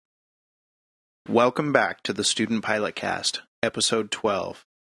Welcome back to the Student Pilot Cast, Episode 12.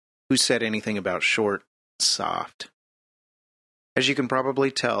 Who said anything about short, soft? As you can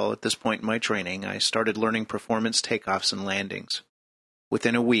probably tell at this point in my training, I started learning performance takeoffs and landings.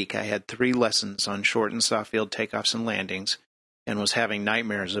 Within a week, I had 3 lessons on short and soft field takeoffs and landings, and was having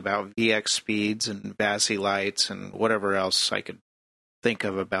nightmares about VX speeds and VASI lights and whatever else I could think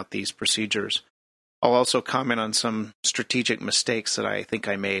of about these procedures. I'll also comment on some strategic mistakes that I think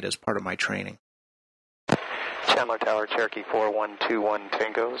I made as part of my training. Chandler Tower, Cherokee 4121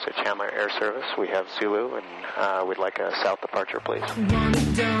 Tango is at Chandler Air Service. We have Zulu, and we'd like a south departure, please.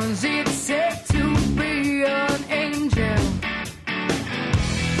 Does it say to be an angel?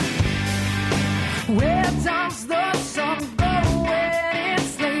 Where does the sun go when it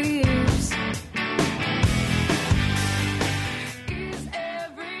sleeps?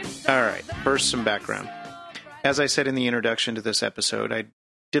 Alright, first some background. As I said in the introduction to this episode, I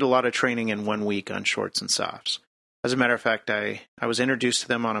did a lot of training in 1 week on shorts and softs. As a matter of fact, I was introduced to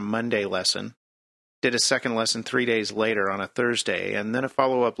them on a Monday lesson, did a second lesson 3 days later on a Thursday, and then a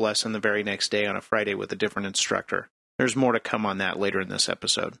follow-up lesson the very next day on a Friday with a different instructor. There's more to come on that later in this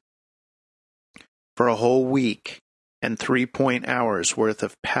episode. For a whole week and 3 hours worth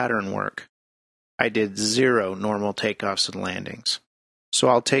of pattern work, I did 0 normal takeoffs and landings. So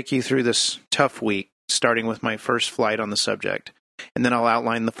I'll take you through this tough week, starting with my first flight on the subject, and then I'll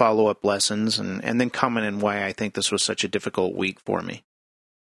outline the follow-up lessons and then comment on why I think this was such a difficult week for me.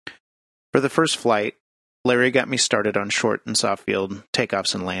 For the first flight, Larry got me started on short and soft field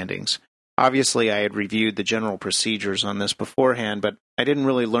takeoffs and landings. Obviously, I had reviewed the general procedures on this beforehand, but I didn't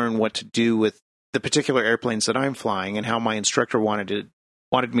really learn what to do with the particular airplanes that I'm flying and how my instructor wanted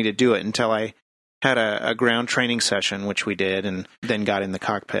me to do it until I had a ground training session, which we did, and then got in the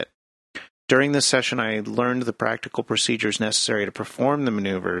cockpit. During this session, I learned the practical procedures necessary to perform the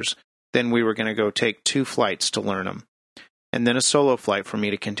maneuvers. Then we were going to go take 2 flights to learn them, and then a solo flight for me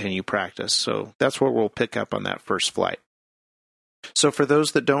to continue practice. So that's where we'll pick up on that first flight. So for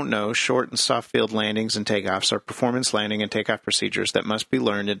those that don't know, short and soft field landings and takeoffs are performance landing and takeoff procedures that must be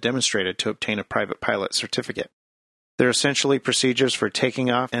learned and demonstrated to obtain a private pilot certificate. They're essentially procedures for taking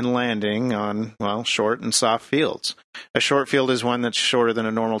off and landing on, short and soft fields. A short field is one that's shorter than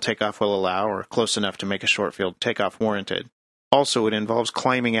a normal takeoff will allow, or close enough to make a short field takeoff warranted. Also, it involves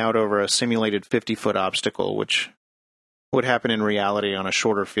climbing out over a simulated 50-foot obstacle, which would happen in reality on a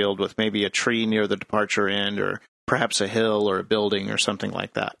shorter field with maybe a tree near the departure end, or perhaps a hill or a building or something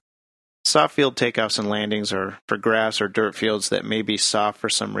like that. Soft field takeoffs and landings are for grass or dirt fields that may be soft for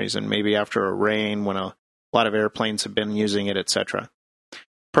some reason, maybe after a rain when a lot of airplanes have been using it, etc.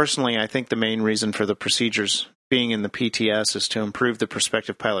 Personally, I think the main reason for the procedures being in the PTS is to improve the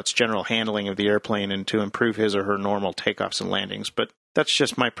prospective pilot's general handling of the airplane and to improve his or her normal takeoffs and landings, but that's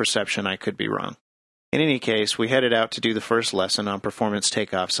just my perception. I could be wrong. In any case, we headed out to do the first lesson on performance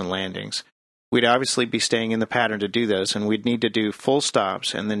takeoffs and landings. We'd obviously be staying in the pattern to do this, and we'd need to do full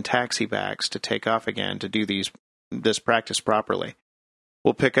stops and then taxi backs to take off again to do this practice properly.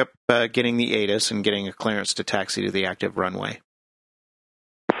 We'll pick up getting the ATIS and getting a clearance to taxi to the active runway.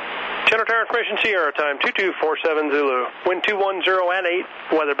 Chandler Tower Information Sierra, time 2247 Zulu. Wind 210 at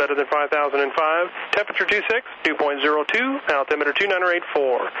 8, weather better than 5005, temperature 26, dew point 02, altimeter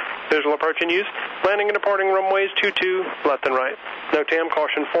 2984. Visual approach in use, landing and departing runways 22, left and right. No TAM,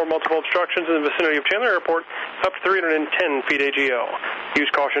 caution for multiple obstructions in the vicinity of Chandler Airport, up to 310 feet AGL.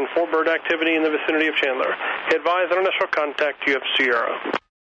 Use caution for bird activity in the vicinity of Chandler. Advise on initial contact, you have Sierra.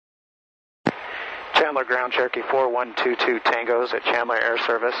 Chandler Ground, Cherokee 4122 Tangos at Chandler Air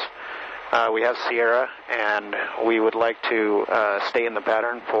Service. We have Sierra, and we would like to stay in the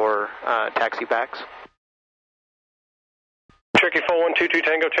pattern for taxi backs. Cherokee 4122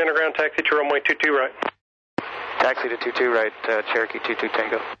 Tango, Chandler Ground, taxi to runway 22 right. Taxi to 22 right, Cherokee 22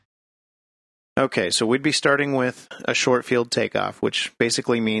 Tango. Okay, so we'd be starting with a short field takeoff, which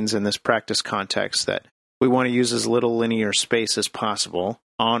basically means in this practice context that we want to use as little linear space as possible,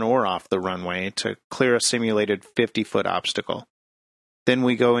 on or off the runway, to clear a simulated 50-foot obstacle. Then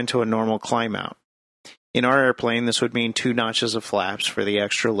we go into a normal climb out. In our airplane, this would mean 2 notches of flaps for the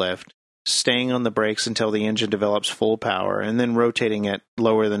extra lift, staying on the brakes until the engine develops full power, and then rotating at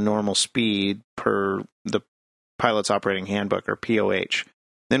lower than normal speed per the pilot's operating handbook, or POH.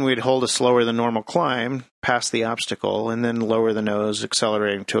 Then we'd hold a slower than normal climb past the obstacle, and then lower the nose,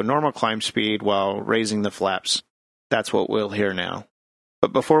 accelerating to a normal climb speed while raising the flaps. That's what we'll hear now.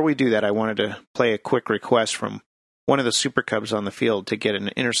 But before we do that, I wanted to play a quick request from one of the Super Cubs on the field to get an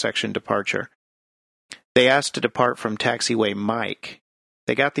intersection departure. They asked to depart from taxiway Mike.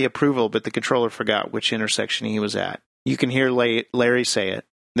 They got the approval, but the controller forgot which intersection he was at. You can hear Larry say it,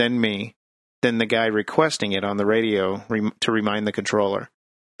 then me, than the guy requesting it on the radio to remind the controller.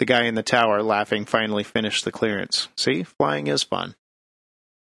 The guy in the tower, laughing, finally finished the clearance. See, flying is fun.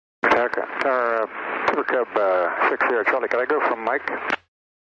 Tower, Super Cub 60 Charlie, can I go from Mike?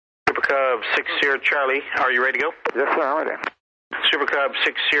 Super Cub 60 Charlie, are you ready to go? Yes, sir, I'm ready. Super Cub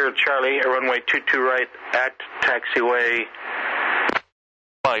 60 Charlie, runway 22 right at taxiway.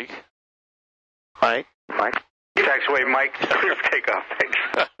 Mike. Taxiway Mike, clear for takeoff, thanks.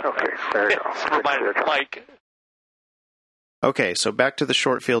 Okay, there you go. Mike. Okay, so back to the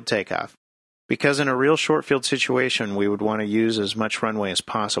short field takeoff. Because in a real short field situation, we would want to use as much runway as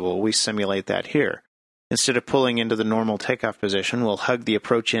possible, we simulate that here. Instead of pulling into the normal takeoff position, we'll hug the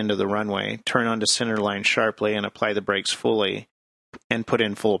approach end of the runway, turn onto center line sharply, and apply the brakes fully, and put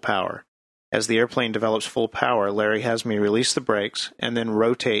in full power. As the airplane develops full power, Larry has me release the brakes, and then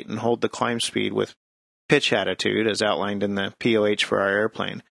rotate and hold the climb speed with pitch attitude, as outlined in the POH for our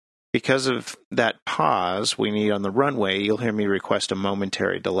airplane. Because of that pause we need on the runway, you'll hear me request a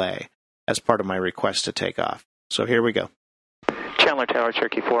momentary delay as part of my request to take off. So here we go. Chandler Tower,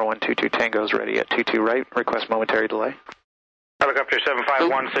 Cherokee 4122 Tango is ready at 22 right. Request momentary delay. Helicopter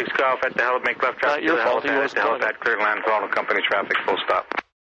 7516 Golf at the helipad, make left traffic to the helipad, at the helipad, clear land for all company traffic, full stop.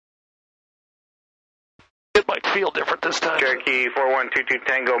 It might feel different this time. Cherokee 4122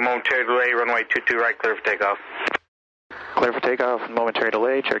 Tango, momentary delay, runway 22 right, clear for takeoff. Clear for takeoff, momentary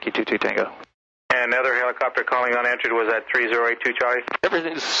delay, Cherokee 22 Tango. And the other helicopter calling unanswered was at 3082 Charlie.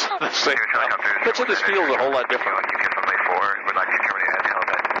 Everything's the same. But this feels a whole lot different.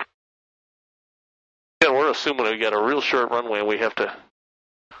 And we're assuming we got a real short runway and we have to...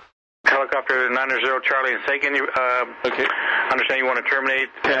 Helicopter 90 Charlie and Sagan, okay. Understand you want to terminate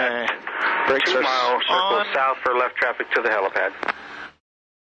at Brakes 2 mile circle south for left traffic to the helipad.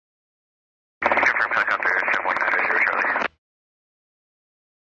 Confirm helicopter 7190 Charlie.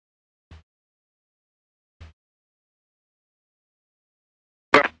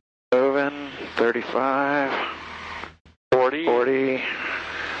 Moving, 35, 40,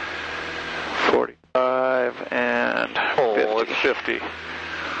 45, and 50. It's 50.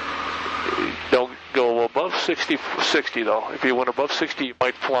 Don't go above 60, though. If you went above 60, you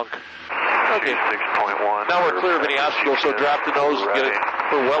might flunk. Okay. 6.1. Now we're clear of any obstacle, so drop the nose and get it.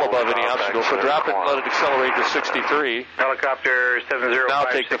 We're well above any obstacle, so drop it and let it accelerate to 63. Helicopter 7056. Now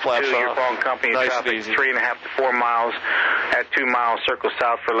take the flaps off. Your phone company Nice traffic and easy. 3.5 to 4 miles at 2 mile circle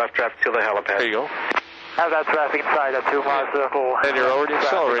south for left traffic to the helipad. There you go. Have that traffic inside at 2 mile circle. And you're already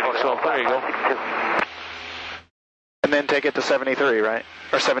accelerating, so there you go. And then take it to 73, right?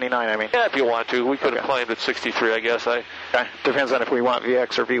 Or 79, I mean. Yeah, if you want to. We could have climbed at 63, I guess. Okay. Depends on if we want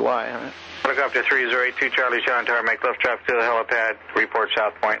VX or VY. Right? Helicopter 3082 Charlie Sean Tower, make left traffic to the helipad, report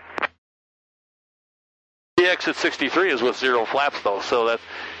South Point. The exit 63 is with 0 flaps, though, so that,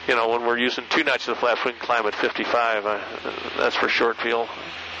 when we're using 2 notches of flaps, we can climb at 55. That's for short field.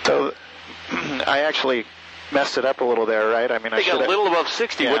 So, I actually messed it up a little there, right? I mean, I got a little above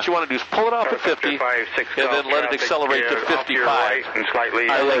 60. Yeah. What you want to do is pull it off at 50, and then let it accelerate to 55. Right and slightly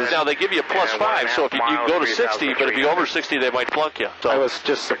now, they give you a plus 5, so if you go to 60, but if you go over 60, they might flunk you. So. I was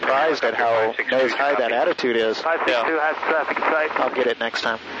just surprised at how nose high that attitude is. 562 has traffic in sight. I'll get it next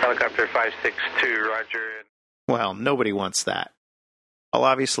time. Helicopter 562, roger. Well, nobody wants that. I'll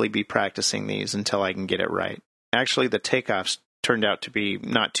obviously be practicing these until I can get it right. Actually, the takeoffs turned out to be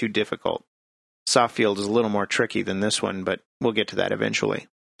not too difficult. Soft field is a little more tricky than this one, but we'll get to that eventually.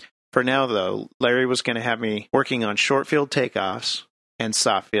 For now, though, Larry was going to have me working on short field takeoffs and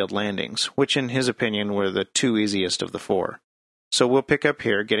soft field landings, which in his opinion were the 2 easiest of the 4. So we'll pick up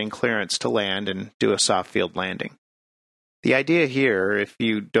here, getting clearance to land and do a soft field landing. The idea here, if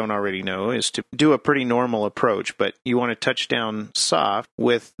you don't already know, is to do a pretty normal approach, but you want to touch down soft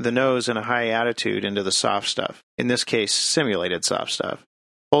with the nose in a high attitude into the soft stuff, in this case, simulated soft stuff.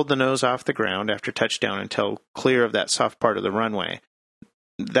 Hold the nose off the ground after touchdown until clear of that soft part of the runway.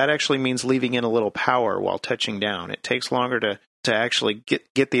 That actually means leaving in a little power while touching down. It takes longer to actually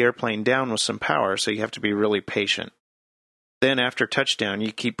get the airplane down with some power, so you have to be really patient. Then after touchdown,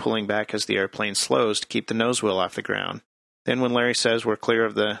 you keep pulling back as the airplane slows to keep the nose wheel off the ground. Then when Larry says we're clear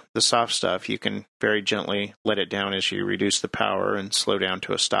of the soft stuff, you can very gently let it down as you reduce the power and slow down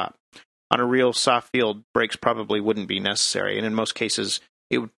to a stop. On a real soft field, brakes probably wouldn't be necessary, and in most cases,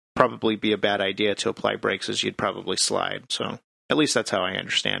 it would probably be a bad idea to apply brakes as you'd probably slide. So at least that's how I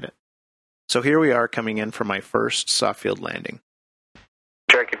understand it. So here we are coming in for my first soft field landing.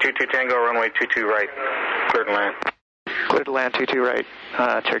 Cherokee 22 Tango, runway 22 right. Clear to land. Clear to land 22 right.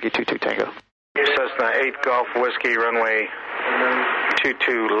 Cherokee 22 Tango. Cessna 8 Golf Whiskey, runway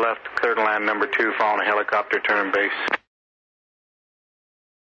 22 left. Clear to land number 2, following a helicopter turn base.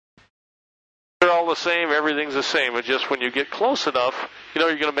 They're all the same. Everything's the same. It's just when you get close enough, you're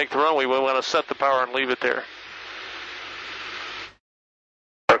going to make the runway. We want to set the power and leave it there.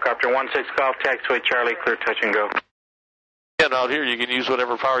 Helicopter 16 Golf, taxiway Charlie, clear touch and go. And out here, you can use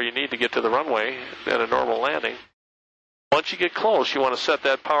whatever power you need to get to the runway at a normal landing. Once you get close, you want to set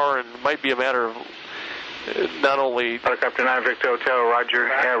that power, and it might be a matter of not only... Helicopter 9 Victor Hotel, roger.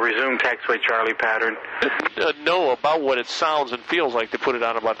 Resume taxiway Charlie pattern. Know about what it sounds and feels like to put it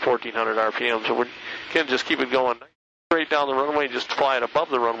on about 1,400 RPM. So we can just keep it going straight down the runway, just fly it above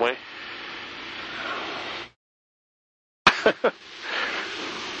the runway.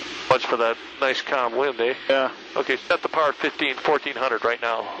 Much for that nice calm wind, eh? Yeah. Okay, set the power at 1,400 right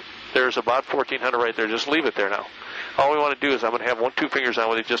now. There's about 1,400 right there. Just leave it there now. All we want to do is I'm going to have 1-2 fingers on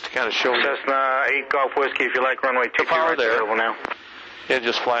with it just to kind of show you. Cessna 8 Golf Whiskey, if you like, runway 22 right there. Now. And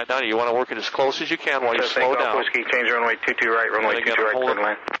just fly it down. You want to work it as close as you can while you slow down. Golf Whiskey, change runway 22 right, runway 22 right, clear to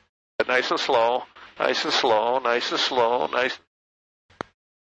land. Nice and slow, nice and slow, nice and slow, nice.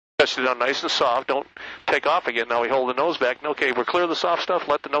 Touch it down nice and soft. Don't take off again. Now we hold the nose back. Okay, we're clear of the soft stuff.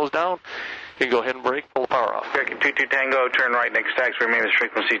 Let the nose down. You can go ahead and brake. Pull the power off. Cherokee 22 Tango, turn right next taxi. Remain this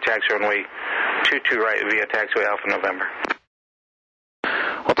frequency. Taxi runway 22 right via taxiway Alpha November.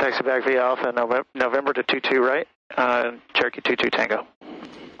 We'll taxi back via Alpha November to 22 right. Cherokee 22 Tango.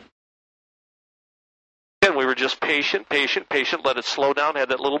 Again, we were just patient. Let it slow down. Had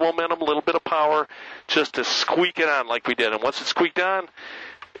that little momentum, a little bit of power, just to squeak it on like we did. And once it squeaked on,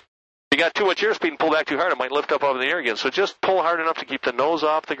 if you got too much airspeed and pull back too hard, it might lift up over the air again. So just pull hard enough to keep the nose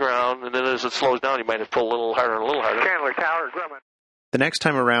off the ground, and then as it slows down, you might have to pull a little harder and a little harder. Chandler Tower, Grumman. The next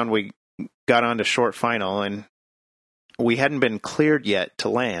time around, we got on to short final, and we hadn't been cleared yet to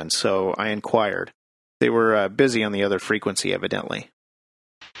land, so I inquired. They were busy on the other frequency, evidently.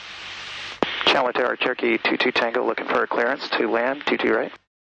 Chandler Tower, Cherokee 22 Tango, looking for a clearance to land, 22 right.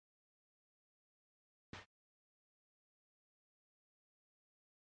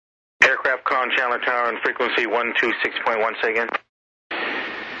 Aircraft con Chandler Tower on frequency 126.1, say again.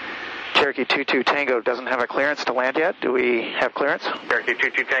 Cherokee 22 Tango doesn't have a clearance to land yet. Do we have clearance? Cherokee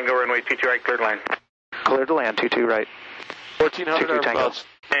 22 Tango, runway 22 right, cleared to land. Cleared to land, 22 right. 1,400 Tango.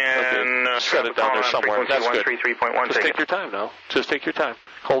 And okay. Set it down there somewhere. That's good. Just take your time now. Just take your time.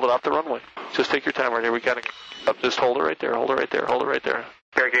 Hold it off the runway. Just take your time right here. We got to just hold it right there. Hold it right there. Hold it right there.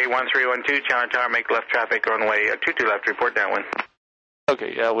 Cherokee 1312, Chandler Tower, make left traffic, runway 22 left, report downwind.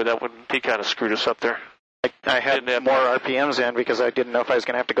 Okay, yeah, well, that one, he kind of screwed us up there. I had more RPMs in because I didn't know if I was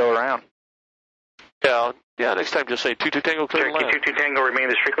going to have to go around. Yeah, next time just say 22 Tango, clear to land. Cherokee 22 Tango, remain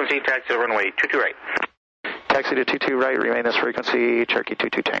this frequency, taxi to runway 22 right. Taxi to 22 right, remain this frequency, Cherokee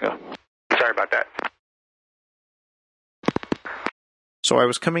 22 Tango. Sorry about that. So I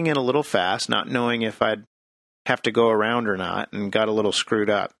was coming in a little fast, not knowing if I'd have to go around or not, and got a little screwed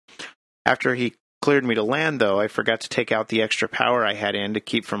up. After he cleared me to land, though, I forgot to take out the extra power I had in to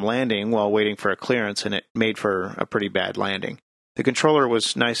keep from landing while waiting for a clearance, and it made for a pretty bad landing. The controller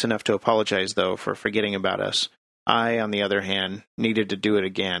was nice enough to apologize, though, for forgetting about us. I, on the other hand, needed to do it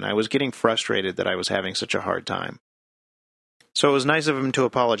again. I was getting frustrated that I was having such a hard time. So it was nice of him to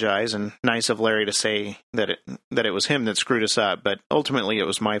apologize, and nice of Larry to say that it was him that screwed us up, but ultimately it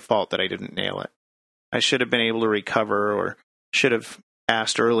was my fault that I didn't nail it. I should have been able to recover, or should have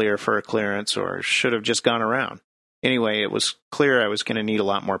asked earlier for a clearance, or should have just gone around. Anyway, it was clear I was going to need a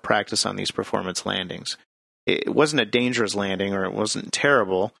lot more practice on these performance landings. It wasn't a dangerous landing, or it wasn't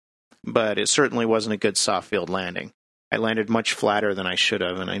terrible, but it certainly wasn't a good soft field landing. I landed much flatter than I should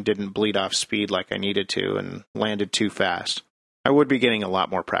have, and I didn't bleed off speed like I needed to, and landed too fast. I would be getting a lot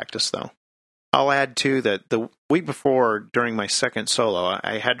more practice, though. I'll add, too, that the week before, during my second solo,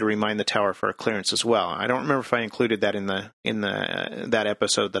 I had to remind the tower for a clearance as well. I don't remember if I included that in that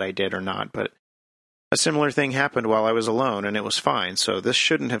episode that I did or not, but a similar thing happened while I was alone, and it was fine, so this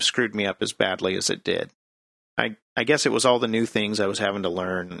shouldn't have screwed me up as badly as it did. I guess it was all the new things I was having to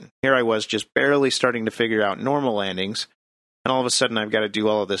learn. Here I was just barely starting to figure out normal landings, and all of a sudden I've got to do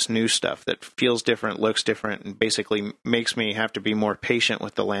all of this new stuff that feels different, looks different, and basically makes me have to be more patient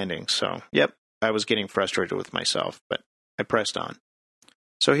with the landing. So, yep, I was getting frustrated with myself, but I pressed on.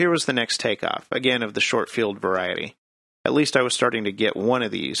 So here was the next takeoff, again of the short field variety. At least I was starting to get one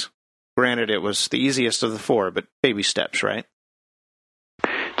of these. Granted, it was the easiest of the four, but baby steps, right?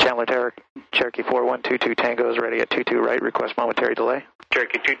 Chandler Tower, Cherokee 4122 Tango is ready at 22 right. Request momentary delay.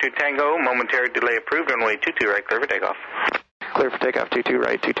 Cherokee 22 Tango, momentary delay approved. Runway 22 right, clear for takeoff. Clear for takeoff, 22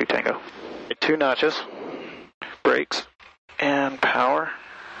 right, 22 Tango. 2 notches, brakes, and power.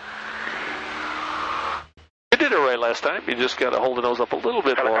 You did did it right last time. You just got to hold the nose up a little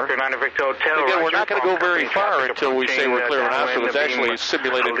bit more. Helicopter 9 Victor Hotel. Again, we're not going to go very far until we say we're clear of an obstacle. It's actually a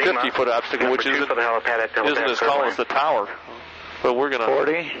simulated 50-foot obstacle, which isn't as tall as the tower. But we're going to...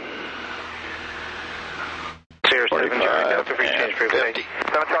 40. 07 Delta, free change for 50.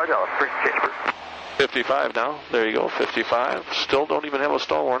 7 Charlie Delta, free change for 55 now. There you go, 55. Still don't even have a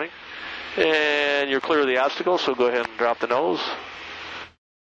stall warning. And you're clear of the obstacle, so go ahead and drop the nose.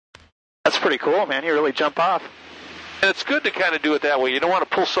 That's pretty cool, man. You really jump off. And it's good to kind of do it that way. You don't want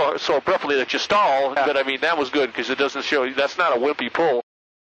to pull so abruptly that you stall, but I mean, that was good because it doesn't show you. That's not a wimpy pull.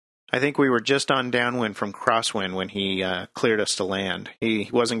 I think we were just on downwind from crosswind when he cleared us to land. He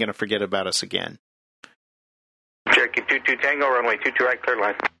wasn't going to forget about us again. Cherokee 22 Tango, runway 22 right, clear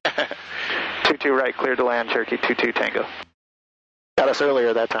line. 22 right, clear to land, Cherokee 22 Tango. Got us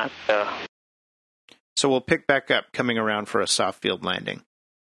earlier that time. Yeah. So we'll pick back up coming around for a soft field landing.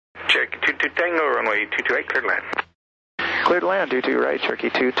 Cherokee 22 Tango, runway 22 right, clear to land. Clear to land, 22 right, Cherokee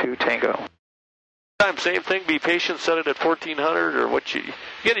 22 Tango. Same thing, be patient, set it at 1400 or what you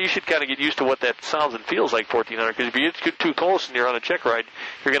should kind of get used to what that sounds and feels like 1400, because if you get too close and you're on a check ride,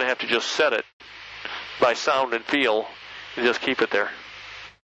 you're going to have to just set it by sound and feel and just keep it there.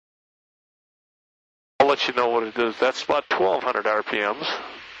 I'll let you know what it is. That's about 1200 RPMs.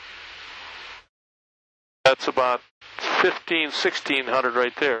 That's about 1600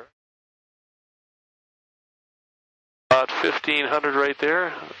 right there. About 1500 right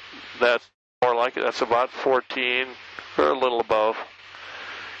there. That's more like it. That's about 14 or a little above.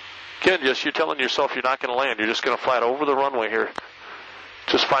 Again, you're telling yourself you're not going to land. You're just going to fly over the runway here.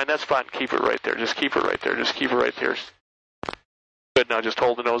 Just find that spot and keep it right there. Just keep it right there. Just keep it right there. Good. Now just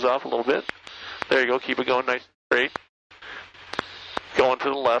hold the nose off a little bit. There you go. Keep it going nice and straight. Going to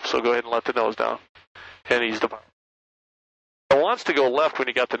the left, so go ahead and let the nose down. And ease the power. It wants to go left when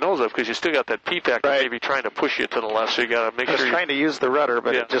you got the nose up because you still got that P factor maybe trying to push you to the left, so you got to make sure. I was trying to use the rudder,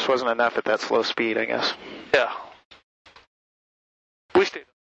 but it just wasn't enough at that slow speed, I guess. Yeah. We stayed.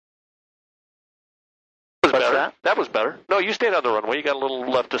 That was better. That was better. No, you stayed on the runway. You got a little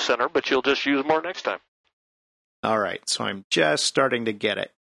left to center, but you'll just use more next time. All right, so I'm just starting to get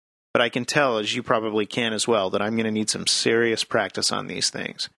it. But I can tell, as you probably can as well, that I'm going to need some serious practice on these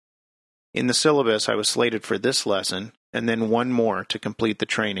things. In the syllabus, I was slated for this lesson, and then one more to complete the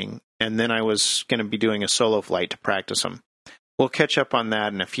training, and then I was going to be doing a solo flight to practice them. We'll catch up on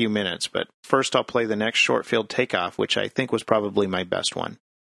that in a few minutes, but first I'll play the next short field takeoff, which I think was probably my best one.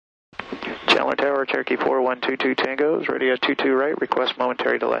 Chandler Tower, Cherokee 4122 Tango is ready at 22 right, request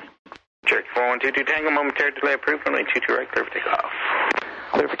momentary delay. Cherokee 4122 Tango, momentary delay approved, runway 22 right, clear for takeoff.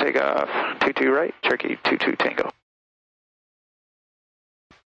 Clear for takeoff, 22 right, Cherokee 22 Tango.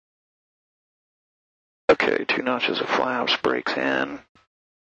 Okay, 2 notches of flaps, brakes in.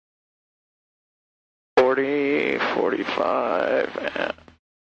 40, 45, and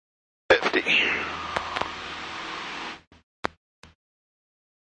 50.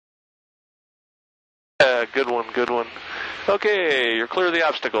 Good one, good one. Okay, you're clear of the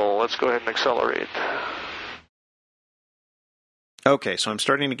obstacle. Let's go ahead and accelerate. Okay, so I'm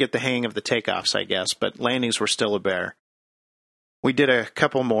starting to get the hang of the takeoffs, I guess, but landings were still a bear. We did a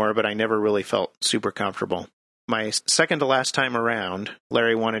couple more, but I never really felt super comfortable. My second to last time around,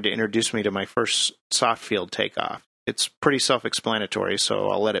 Larry wanted to introduce me to my first soft field takeoff. It's pretty self-explanatory, so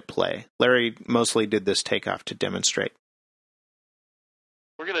I'll let it play. Larry mostly did this takeoff to demonstrate.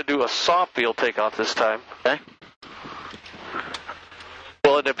 We're going to do a soft field takeoff this time. Okay.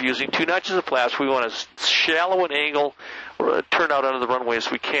 We'll end up using 2 notches of flaps. We want as shallow an angle turn out onto the runway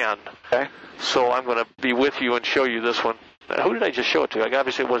as we can. Okay. So I'm going to be with you and show you this one. Who did I just show it to? Like,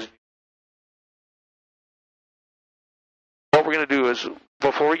 obviously it wasn't. What we're going to do is,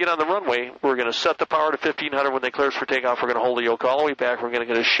 before we get on the runway, we're going to set the power to 1500 when they clear us for takeoff. We're going to hold the yoke all the way back. We're going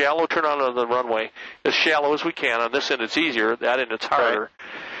to get a shallow turn on the runway, as shallow as we can. On this end, it's easier. That end, it's harder. Right.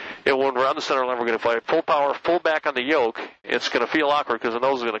 And when we're on the center line, we're going to fly full power, full back on the yoke. It's going to feel awkward because the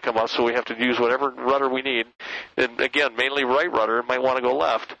nose is going to come up, so we have to use whatever rudder we need. And again, mainly right rudder. Might want to go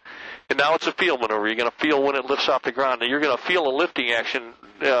left. And now it's a feel maneuver. You're going to feel when it lifts off the ground. Now you're going to feel a lifting action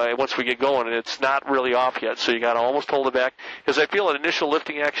once we get going, and it's not really off yet. So you got to almost hold it back. As I feel an initial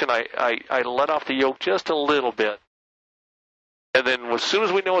lifting action, I let off the yoke just a little bit. And then as soon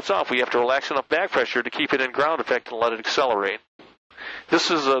as we know it's off, we have to relax enough back pressure to keep it in ground effect and let it accelerate. This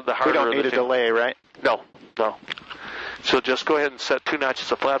is the harder. We don't need a delay, right? No. So just go ahead and set 2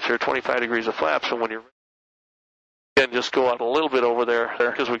 notches of flaps here, 25 degrees of flaps, and when you're again, just go out a little bit over there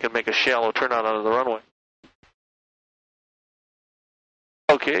because we can make a shallow turn out onto the runway.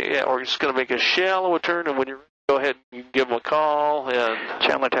 Okay, yeah, we're just going to make a shallow turn, and when you're go ahead and give them a call. And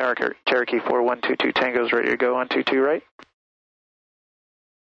Chandler Tower, Cherokee 4122 Tango's ready to go on 22 right.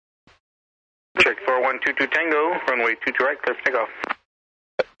 Cherokee 4122 Tango, runway 22 right, clear for takeoff.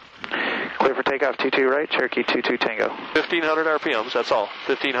 Clear for takeoff 22 right, Cherokee 22 Tango. 1,500 RPMs, that's all.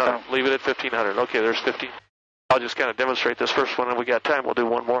 1,500. Oh. Leave it at 1,500. Okay, there's 15. I'll just kind of demonstrate this first one, and we got time. We'll do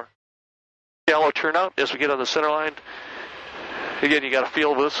one more. Shallow turnout as we get on the center line. Again, you got to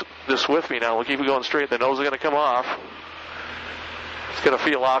feel this with me now. We'll keep it going straight. The nose is going to come off. It's going to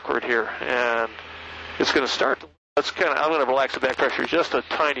feel awkward here, and it's going to start. I'm going to relax the back pressure just a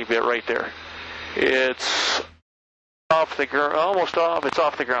tiny bit right there. It's off the ground, almost off. It's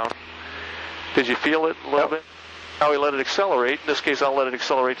off the ground. Did you feel it a little bit? Now we let it accelerate. In this case, I'll let it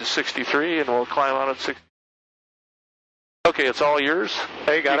accelerate to 63, and we'll climb out at 60. Okay, it's all yours.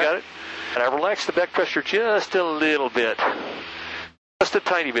 Hey, you got it? And I relax the back pressure just a little bit. Just a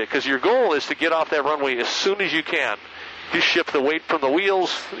tiny bit, because your goal is to get off that runway as soon as you can. You shift the weight from the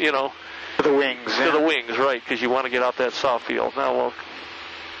wheels, to the wings. To the wings, right, because you want to get off that soft field. Now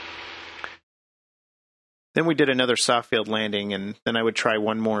Then we did another soft field landing, and then I would try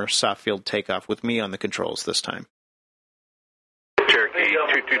one more soft field takeoff with me on the controls this time. Cherokee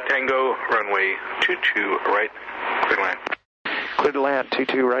 22 Tango, runway 22 right, clear to land. Clear to land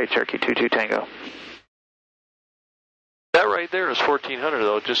 22 right, Cherokee 22 Tango. that right there is 1,400,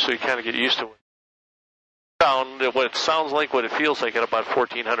 though, just so you kind of get used to it. What it sounds like, what it feels like at about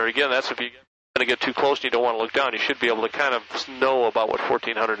 1,400. Again, that's if you're going to get too close and you don't want to look down. You should be able to kind of know about what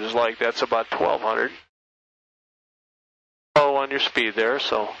 1,400 is like. That's about 1,200. Slow on your speed there,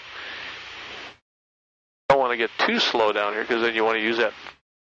 so don't want to get too slow down here because then you want to use that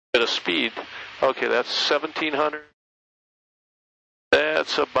bit of speed. Okay, that's 1,700.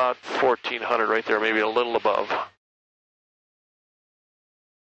 That's about 1,400 right there, maybe a little above.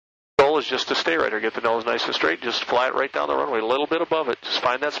 Goal is just to stay right here, get the nose nice and straight, just fly it right down the runway, a little bit above it. Just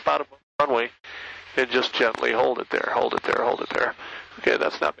find that spot above the runway and just gently hold it there, hold it there, hold it there. Okay,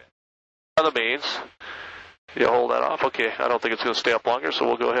 that's not bad. On the mains, you hold that off. Okay, I don't think it's going to stay up longer, so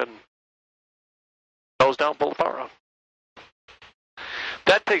we'll go ahead and nose down, pull the power on.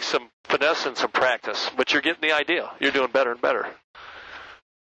 That takes some finesse and some practice, but you're getting the idea. You're doing better and better.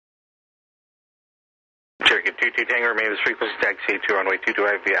 Cherokee 22 Tango, remain this frequency, taxi to runway 22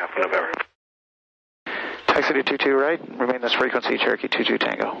 right via Alpha November. Taxi to 22 right, remain this frequency, Cherokee 22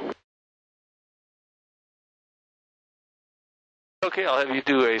 Tango. Okay, I'll have you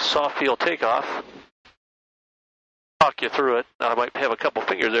do a soft field takeoff. Talk you through it. I might have a couple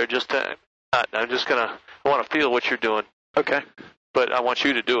fingers there just to, I'm just going to, I want to feel what you're doing. Okay. But I want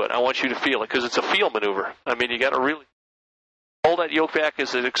you to do it. I want you to feel it because it's a feel maneuver. I mean, you got to really hold that yoke back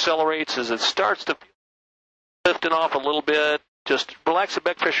as it accelerates, as it starts to lifting off a little bit. Just relax the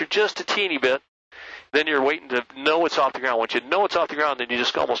back pressure just a teeny bit. Then you're waiting to know it's off the ground. Once you know it's off the ground, then you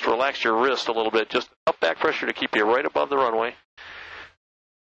just almost relax your wrist a little bit. Just up back pressure to keep you right above the runway.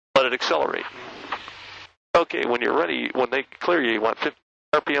 Let it accelerate. Okay, when you're ready, when they clear you, you want 50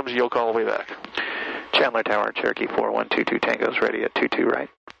 RPMs, yoke all the way back. Chandler Tower, Cherokee 4122 Tango's ready at 22 right.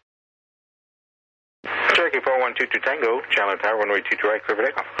 Cherokee 4122 Tango, Chandler Tower, runway 22 right, clear for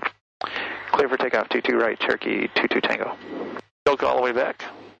takeoff. Clear for takeoff 22 right, Cherokee 22 Tango. Yoke all the way back.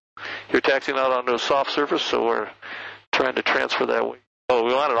 You're taxiing out onto a soft surface, so we're trying to transfer that weight. Oh,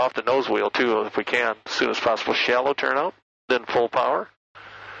 we want it off the nose wheel, too, if we can, as soon as possible. Shallow turnout, then full power.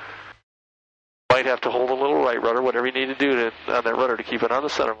 Might have to hold a little right rudder, whatever you need to do on that rudder to keep it on the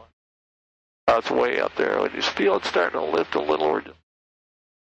center line. It's way up there. You just feel it starting to lift a little.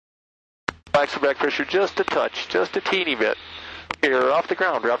 Relax the back pressure just a touch, just a teeny bit. Here, off the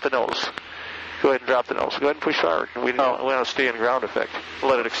ground, drop the nose. Go ahead and drop the nose. Go ahead and push forward. We want to stay in ground effect.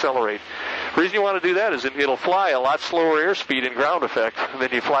 Let it accelerate. The reason you want to do that is it'll fly a lot slower airspeed in ground effect. And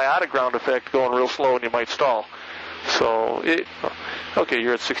then you fly out of ground effect going real slow and you might stall. So, okay,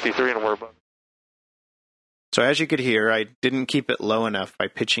 you're at 63 and we're above. So as you could hear, I didn't keep it low enough by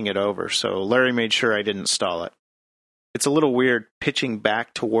pitching it over, so Larry made sure I didn't stall it. It's a little weird pitching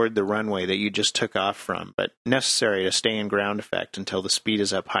back toward the runway that you just took off from, but necessary to stay in ground effect until the speed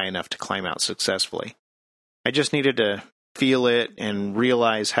is up high enough to climb out successfully. I just needed to feel it and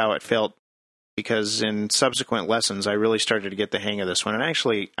realize how it felt, because in subsequent lessons I really started to get the hang of this one, and I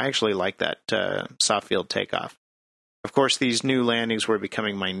actually like that soft field takeoff. Of course, these new landings were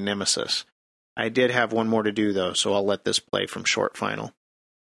becoming my nemesis. I did have one more to do, though, so I'll let this play from short final.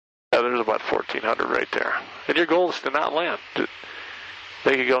 Yeah, there's about 1,400 right there. And your goal is to not land.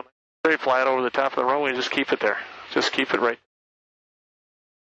 They could go very flat over the top of the runway and just keep it there. Just keep it right.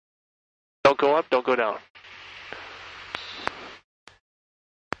 Don't go up, don't go down.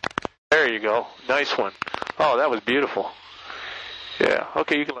 There There you go. Nice one. Oh, that was beautiful. Yeah.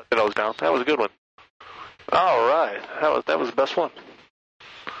 Okay, you can let the nose down. That was a good one. All right. That was the best one.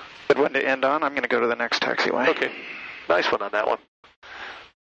 Good one to end on. I'm going to go to the next taxiway. Okay. Nice one on that one.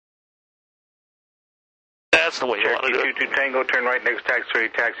 That's the way you want to do it. 22 Tango, turn right next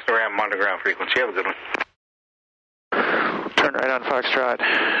taxiway, taxi to ramp, monitor ground frequency. Have a good one. Turn right on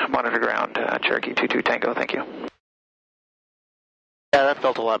Foxtrot, monitor ground, Cherokee 22 Tango, thank you. Yeah, that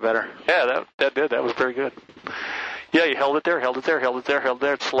felt a lot better. Yeah, that did. That was very good. Yeah, you held it there,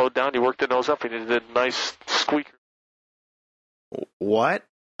 it slowed down, you worked the nose up, and you did a nice squeaker. What?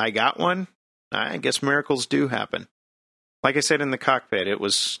 I got one? I guess miracles do happen. Like I said in the cockpit, it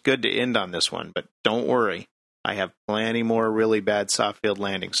was good to end on this one, but don't worry. I have plenty more really bad soft field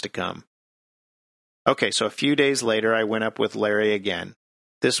landings to come. Okay, so a few days later, I went up with Larry again.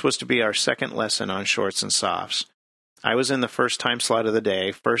 This was to be our second lesson on shorts and softs. I was in the first time slot of the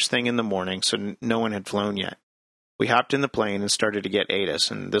day, first thing in the morning, so no one had flown yet. We hopped in the plane and started to get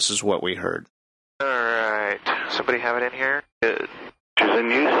ATIS, and this is what we heard. All right. Somebody have it in here? Is in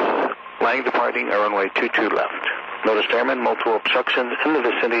use. Landing departing runway 22 left. Notice airmen, multiple obstructions in the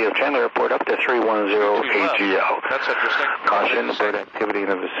vicinity of Chandler Airport up to 310 AGL. That's interesting. Caution, bird activity in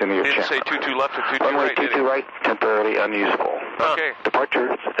the vicinity of Chandler. Didn't say 22 left or 22 runway right. 22 right, temporarily unusable. Okay.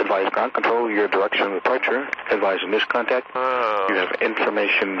 Departure, advise ground control, your direction of departure. Advise miscontact. You have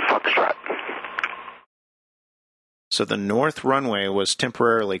information Foxtrot. So the north runway was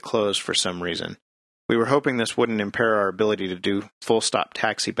temporarily closed for some reason. We were hoping this wouldn't impair our ability to do full-stop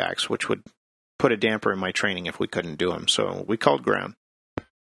taxibacks, which would put a damper in my training if we couldn't do them, so we called ground.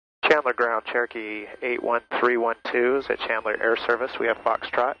 Chandler ground, Cherokee 81312 is at Chandler Air Service. We have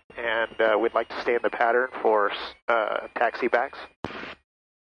Foxtrot, and we'd like to stay in the pattern for taxibacks.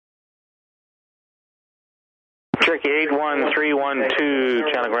 Cherokee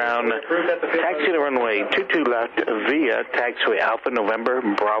 81312, Chandler ground. Taxi to runway 22 left via taxiway Alpha November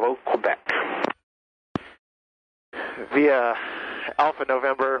Bravo, Quebec. Via Alpha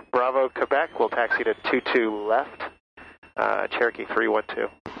November Bravo, Quebec, we'll taxi to 22 left, Cherokee 312.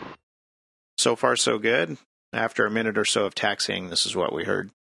 So far, so good. After a minute or so of taxiing, this is what we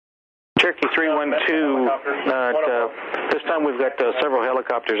heard. Cherokee 312, this time we've got several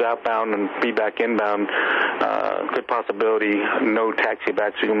helicopters outbound and feedback inbound. Good possibility, no taxi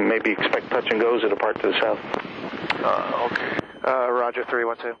backs. You can maybe expect touch and goes to depart to the south. Okay. Roger,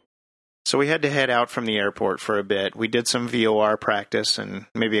 312. So we had to head out from the airport for a bit. We did some VOR practice and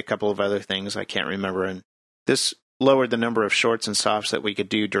maybe a couple of other things I can't remember. And this lowered the number of shorts and softs that we could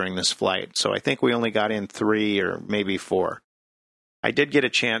do during this flight. So I think we only got in 3 or maybe 4. I did get a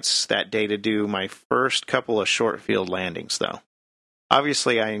chance that day to do my first couple of short field landings, though.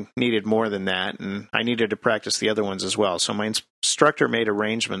 Obviously, I needed more than that, and I needed to practice the other ones as well. So my instructor made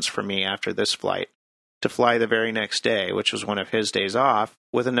arrangements for me after this flight to fly the very next day, which was one of his days off,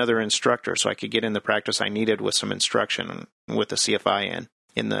 with another instructor so I could get in the practice I needed with some instruction with the CFI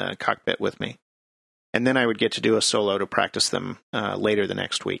in the cockpit with me. And then I would get to do a solo to practice them later the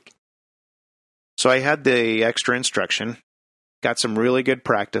next week. So I had the extra instruction, got some really good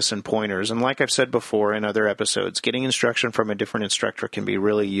practice and pointers, and like I've said before in other episodes, getting instruction from a different instructor can be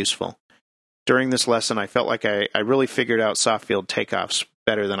really useful. During this lesson, I felt like I really figured out soft field takeoffs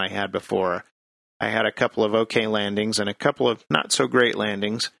better than I had before. I had a couple of okay landings and a couple of not-so-great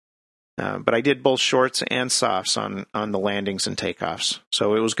landings, but I did both shorts and softs on the landings and takeoffs,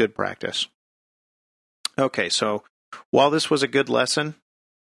 so it was good practice. Okay, so while this was a good lesson,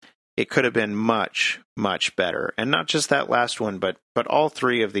 it could have been much, much better. And not just that last one, but all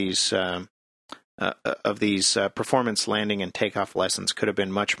 3 of these performance landing and takeoff lessons could have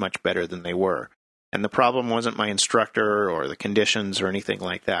been much, much better than they were. And the problem wasn't my instructor or the conditions or anything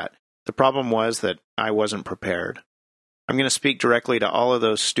like that. The problem was that I wasn't prepared. I'm going to speak directly to all of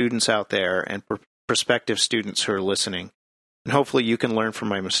those students out there and prospective students who are listening, and hopefully you can learn from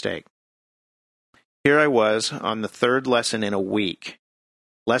my mistake. Here I was on the 3rd lesson in a week,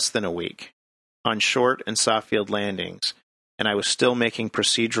 less than a week, on short and soft field landings, and I was still making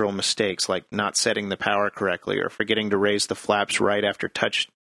procedural mistakes like not setting the power correctly or forgetting to raise the flaps right after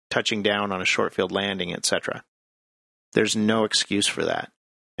touching down on a short field landing, etc. There's no excuse for that.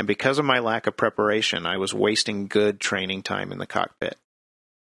 And because of my lack of preparation, I was wasting good training time in the cockpit.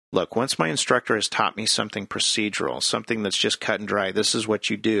 Look, once my instructor has taught me something procedural, something that's just cut and dry, this is what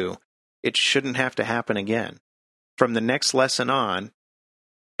you do, it shouldn't have to happen again. From the next lesson on,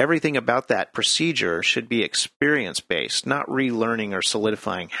 everything about that procedure should be experience-based, not relearning or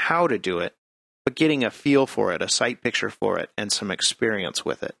solidifying how to do it, but getting a feel for it, a sight picture for it, and some experience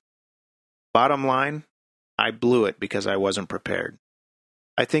with it. Bottom line, I blew it because I wasn't prepared.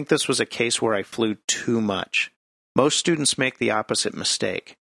 I think this was a case where I flew too much. Most students make the opposite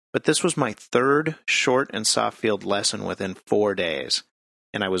mistake, but this was my third short and soft field lesson within 4 days.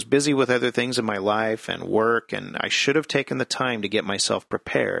 And I was busy with other things in my life and work, and I should have taken the time to get myself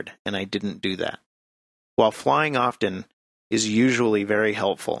prepared, and I didn't do that. While flying often is usually very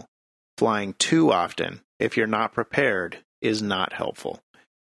helpful, flying too often, if you're not prepared, is not helpful.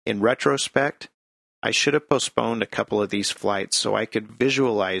 In retrospect, I should have postponed a couple of these flights so I could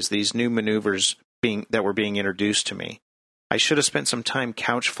visualize these new maneuvers that were being introduced to me. I should have spent some time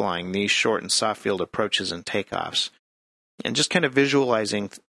couch flying these short and soft field approaches and takeoffs, and just kind of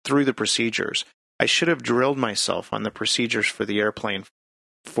visualizing through the procedures. I should have drilled myself on the procedures for the airplane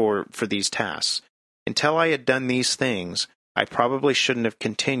for these tasks. Until I had done these things, I probably shouldn't have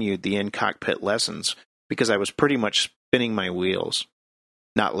continued the in-cockpit lessons because I was pretty much spinning my wheels.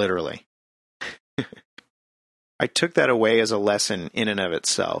 Not literally. I took that away as a lesson in and of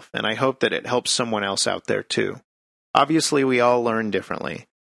itself, and I hope that it helps someone else out there too. Obviously, we all learn differently,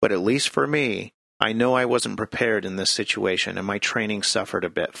 but at least for me, I know I wasn't prepared in this situation, and my training suffered a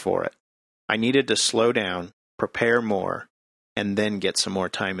bit for it. I needed to slow down, prepare more, and then get some more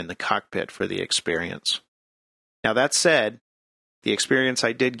time in the cockpit for the experience. Now that said, the experience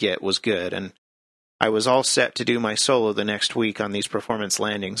I did get was good, and I was all set to do my solo the next week on these performance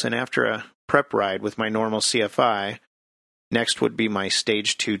landings, and after a prep ride with my normal CFI, next would be my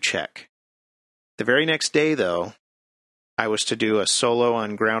Stage 2 check. The very next day, though, I was to do a solo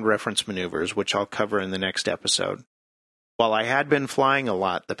on ground reference maneuvers, which I'll cover in the next episode. While I had been flying a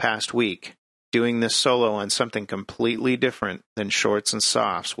lot the past week, doing this solo on something completely different than shorts and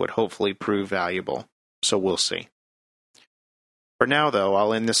softs would hopefully prove valuable, so we'll see. For now, though,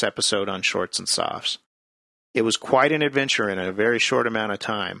 I'll end this episode on shorts and softs. It was quite an adventure in a very short amount of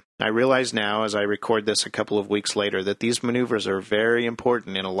time. I realize now, as I record this a couple of weeks later, that these maneuvers are very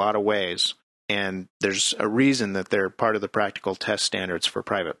important in a lot of ways, and there's a reason that they're part of the practical test standards for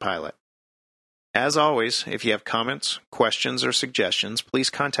private pilot. As always, if you have comments, questions, or suggestions, please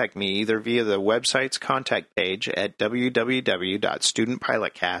contact me either via the website's contact page at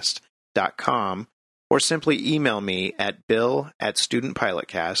www.studentpilotcast.com or simply email me at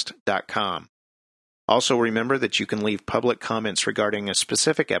bill@studentpilotcast.com. Also remember that you can leave public comments regarding a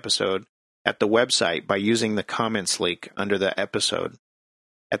specific episode at the website by using the comments link under the episode.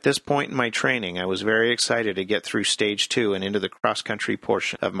 At this point in my training, I was very excited to get through Stage 2 and into the cross-country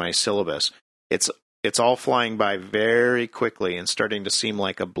portion of my syllabus. It's all flying by very quickly and starting to seem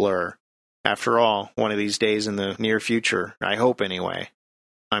like a blur. After all, one of these days in the near future, I hope anyway,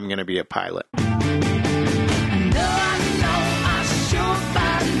 I'm going to be a pilot.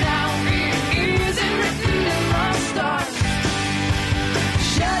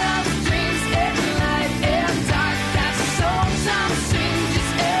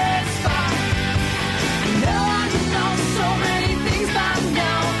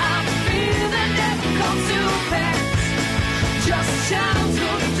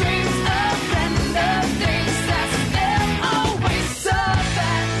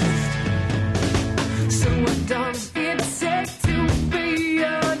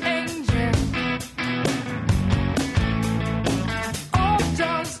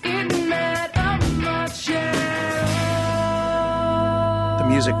 The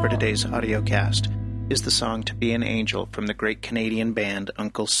music for today's audiocast is the song To Be an Angel from the great Canadian band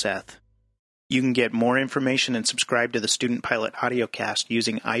Uncle Seth. You can get more information and subscribe to the Student Pilot audiocast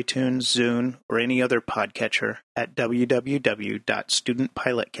using iTunes, Zune, or any other podcatcher at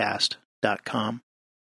www.studentpilotcast.com.